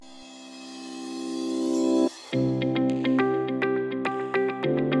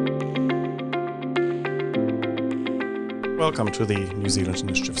Welcome to the New Zealand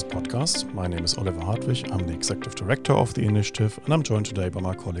Initiatives podcast. My name is Oliver Hartwich. I'm the Executive Director of the initiative, and I'm joined today by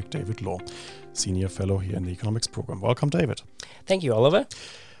my colleague David Law, Senior Fellow here in the Economics Program. Welcome, David. Thank you, Oliver.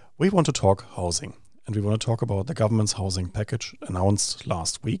 We want to talk housing, and we want to talk about the government's housing package announced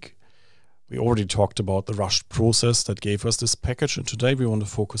last week. We already talked about the rushed process that gave us this package, and today we want to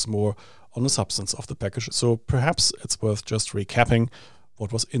focus more on the substance of the package. So perhaps it's worth just recapping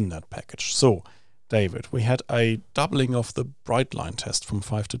what was in that package. So, David, we had a doubling of the bright line test from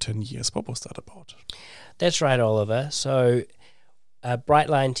 5 to 10 years. What was that about? That's right, Oliver. So a bright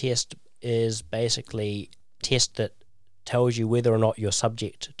line test is basically a test that tells you whether or not you're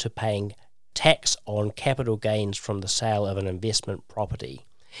subject to paying tax on capital gains from the sale of an investment property.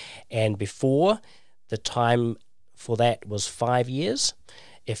 And before, the time for that was 5 years.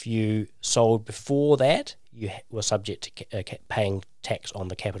 If you sold before that, you were subject to paying tax on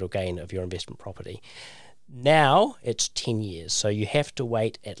the capital gain of your investment property. Now it's 10 years, so you have to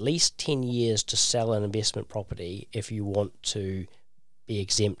wait at least 10 years to sell an investment property if you want to be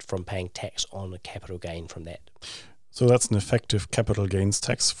exempt from paying tax on the capital gain from that. So that's an effective capital gains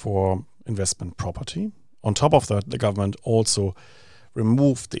tax for investment property. On top of that, the government also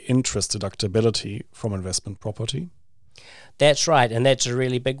removed the interest deductibility from investment property. That's right, and that's a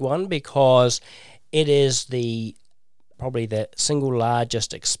really big one because it is probably the single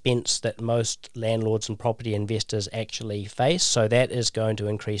largest expense that most landlords and property investors actually face. So that is going to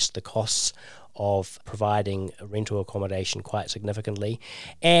increase the costs of providing rental accommodation quite significantly,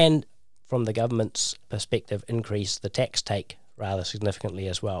 and from the government's perspective, increase the tax take rather significantly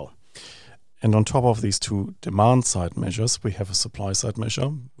as well. And on top of these two demand-side measures, we have a supply-side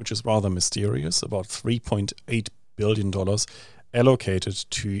measure, which is rather mysterious, about $3.8 billion allocated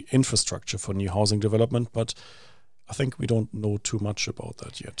to infrastructure for new housing development, but I think we don't know too much about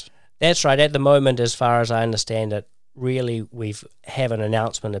that yet. That's right. At the moment, as far as I understand it, really we have an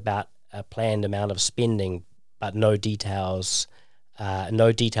announcement about a planned amount of spending, but no details,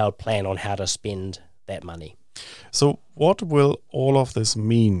 no detailed plan on how to spend that money. So what will all of this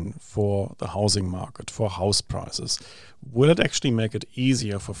mean for the housing market, for house prices? Will it actually make it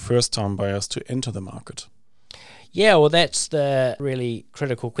easier for first-time buyers to enter the market? Yeah, well, that's the really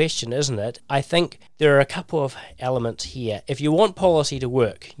critical question, isn't it? I think there are a couple of elements here. If you want policy to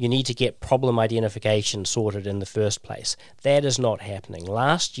work, you need to get problem identification sorted in the first place. That is not happening.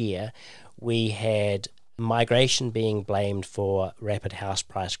 Last year, we had migration being blamed for rapid house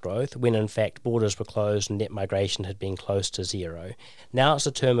price growth, when in fact borders were closed and net migration had been close to zero. Now it's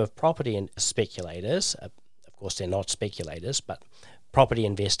a term of property speculators. Of course, they're not speculators, but property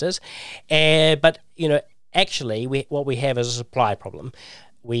investors. Actually, what we have is a supply problem.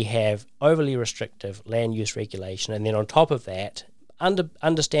 We have overly restrictive land use regulation, and then on top of that,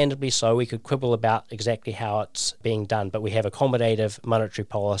 understandably so, we could quibble about exactly how it's being done, but we have accommodative monetary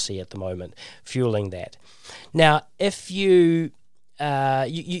policy at the moment fueling that. Now, if you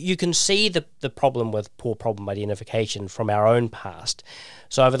can see the problem with poor problem identification from our own past.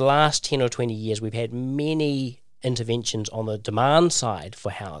 So over the last 10 or 20 years, we've had many interventions on the demand side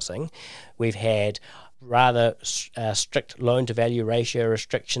for housing. We've had rather strict loan-to-value ratio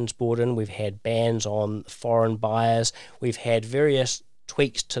restrictions brought in. We've had bans on foreign buyers. We've had various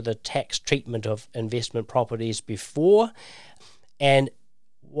tweaks to the tax treatment of investment properties before, and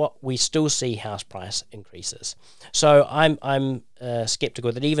what we still see house price increases. So I'm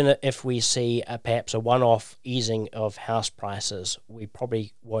skeptical that even if we see perhaps a one-off easing of house prices, we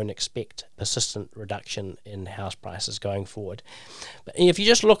probably won't expect persistent reduction in house prices going forward. But if you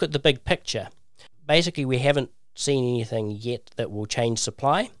just look at the big picture, basically, we haven't seen anything yet that will change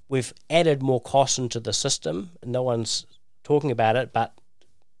supply. We've added more costs into the system. No one's talking about it, but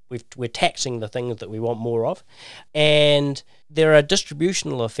we're taxing the things that we want more of. And there are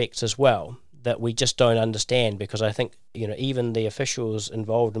distributional effects as well that we just don't understand, because I think even the officials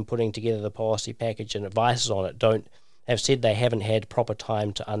involved in putting together the policy package and advices on it have said they haven't had proper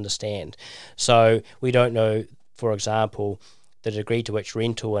time to understand. So we don't know, for example, the degree to which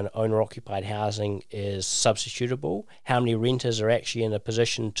rental and owner-occupied housing is substitutable, how many renters are actually in a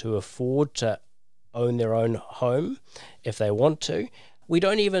position to afford to own their own home if they want to. We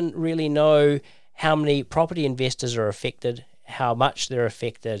don't even really know how many property investors are affected, how much they're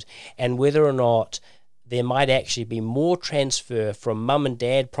affected, and whether or not there might actually be more transfer from mum and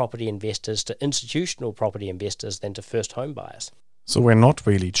dad property investors to institutional property investors than to first home buyers. So we're not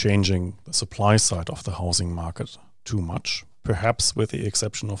really changing the supply side of the housing market too much, perhaps with the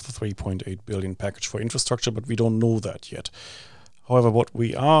exception of the $3.8 billion package for infrastructure, but we don't know that yet. However, what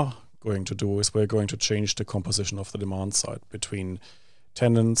we are going to do is we're going to change the composition of the demand side between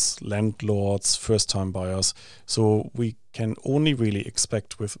tenants, landlords, first-time buyers. So we can only really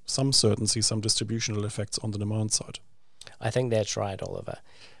expect with some certainty some distributional effects on the demand side. I think that's right, Oliver.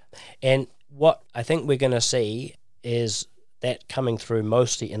 And what I think we're going to see is that coming through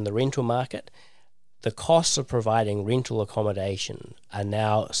mostly in the rental market. The costs of providing rental accommodation are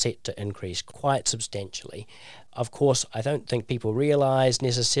now set to increase quite substantially. Of course, I don't think people realise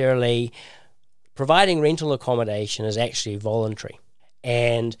necessarily providing rental accommodation is actually voluntary.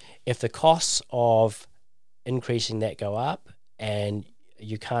 And if the costs of increasing that go up and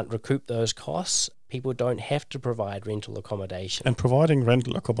you can't recoup those costs, people don't have to provide rental accommodation. And providing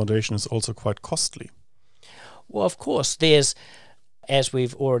rental accommodation is also quite costly. Well, of course, there's, as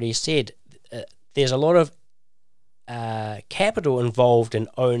we've already said, there's a lot of capital involved in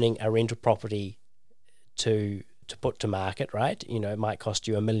owning a rental property to put to market, right? You know, it might cost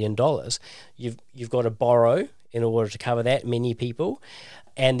you $1 million. You've got to borrow in order to cover that, many people,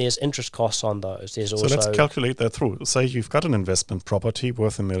 and there's interest costs on those. There's also, so let's calculate that through. Say you've got an investment property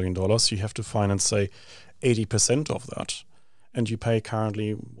worth $1 million. You have to finance, say, 80% of that, and you pay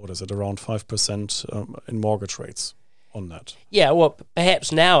currently, around 5% in mortgage rates on that. Yeah, well,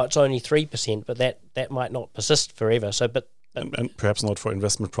 perhaps now it's only 3%, but that might not persist forever. So, but and perhaps not for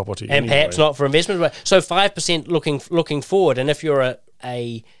investment property. And anyway. Perhaps not for investment. So 5% looking forward. And if you're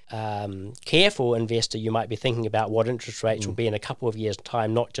a careful investor, you might be thinking about what interest rates will be in a couple of years'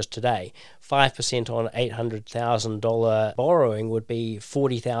 time, not just today. 5% on $800,000 borrowing would be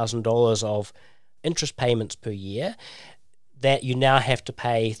 $40,000 of interest payments per year that you now have to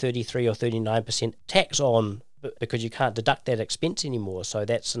pay 33 or 39% tax on, because you can't deduct that expense anymore. So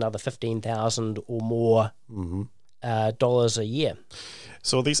that's another $15,000 or more dollars a year.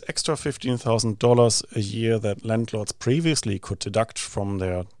 So these extra $15,000 a year that landlords previously could deduct from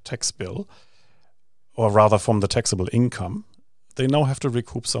their tax bill, or rather from the taxable income, they now have to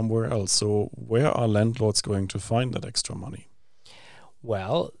recoup somewhere else. So where are landlords going to find that extra money?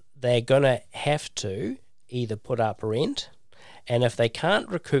 Well, they're going to have to either put up rent, and if they can't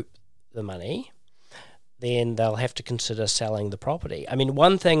recoup the money, then they'll have to consider selling the property. I mean,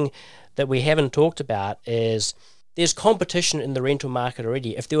 one thing that we haven't talked about is there's competition in the rental market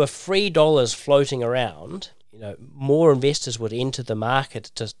already. If there were free dollars floating around, you know, more investors would enter the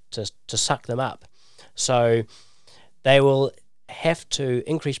market to suck them up. So they will have to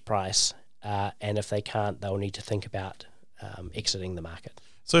increase price, and if they can't, they'll need to think about exiting the market.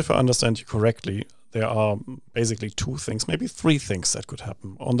 So if I understand you correctly, there are basically two things, maybe three things that could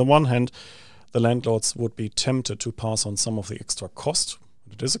happen. On the one hand, the landlords would be tempted to pass on some of the extra cost.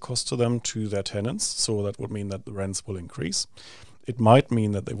 It is a cost to them, to their tenants, so that would mean that the rents will increase. It might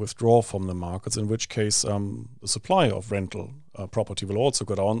mean that they withdraw from the markets, in which case the supply of rental property will also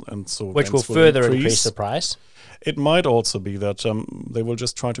go down, and so which will further increase the price. It might also be that they will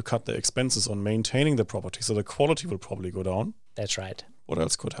just try to cut their expenses on maintaining the property, so the quality will probably go down. That's right. What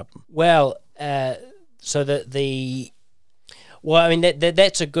else could happen? Well, so well, I mean,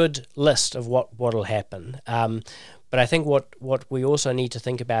 that's a good list of what'll happen. But I think what we also need to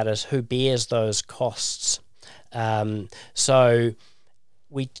think about is who bears those costs. So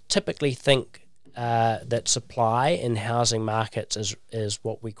we typically think that supply in housing markets is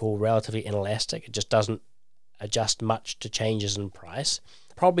what we call relatively inelastic. It just doesn't adjust much to changes in price.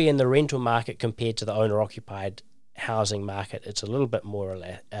 Probably in the rental market compared to the owner-occupied housing market, it's a little bit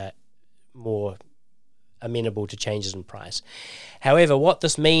more amenable to changes in price. However, what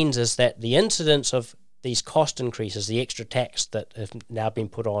this means is that the incidence of these cost increases, the extra tax that have now been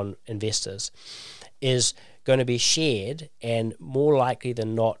put on investors, is going to be shared and more likely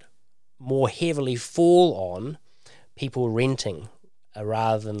than not more heavily fall on people renting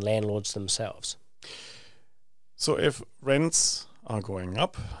rather than landlords themselves. So if rents are going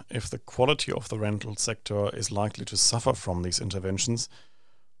up, if the quality of the rental sector is likely to suffer from these interventions,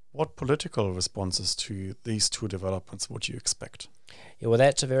 what political responses to these two developments would you expect? Yeah, well,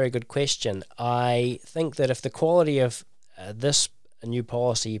 that's a very good question. I think that if the quality of this new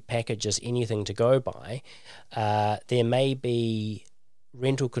policy package is anything to go by, there may be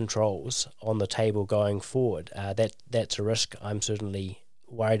rental controls on the table going forward. That's a risk I'm certainly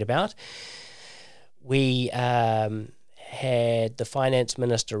worried about. We had the finance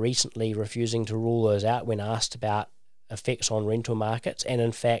minister recently refusing to rule those out when asked about effects on rental markets, and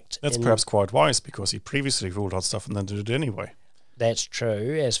in fact... That's perhaps quite wise, because he previously ruled out stuff and then did it anyway. That's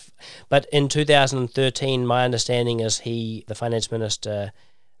true. But in 2013, my understanding is the finance minister,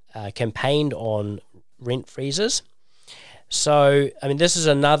 campaigned on rent freezes. So, I mean, this is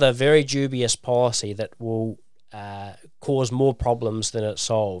another very dubious policy that will cause more problems than it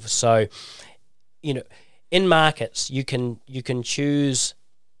solves. So, you know, in markets, you can choose,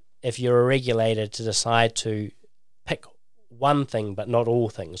 if you're a regulator, to decide to pick one thing but not all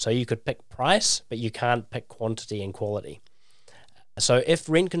things. So you could pick price, but you can't pick quantity and quality. So if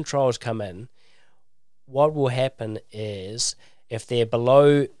rent controls come in, what will happen is, if they're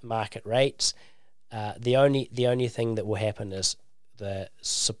below market rates, the only thing that will happen is the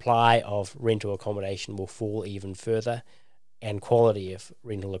supply of rental accommodation will fall even further, and quality of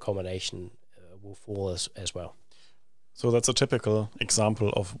rental accommodation will fall as well. So that's a typical example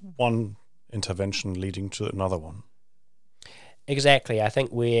of one intervention leading to another one. Exactly. I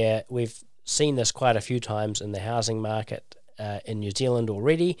think we've seen this quite a few times in the housing market in New Zealand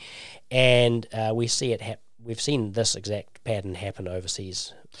already, and we've seen this exact pattern happen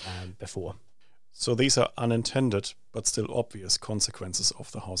overseas before. So these are unintended but still obvious consequences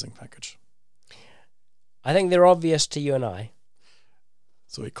of the housing package. I think they're obvious to you and I.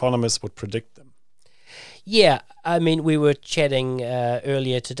 So economists would predict them. Yeah, I mean, we were chatting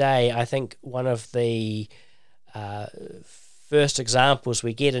earlier today. I think one of the first examples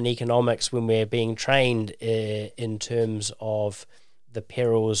we get in economics when we're being trained in terms of the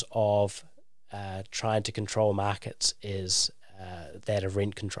perils of trying to control markets is that of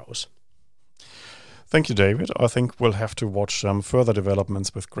rent controls. Thank you, David. I think we'll have to watch further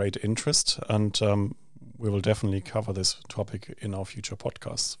developments with great interest, and we will definitely cover this topic in our future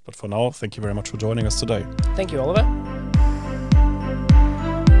podcasts. But for now, thank you very much for joining us today. Thank you, Oliver.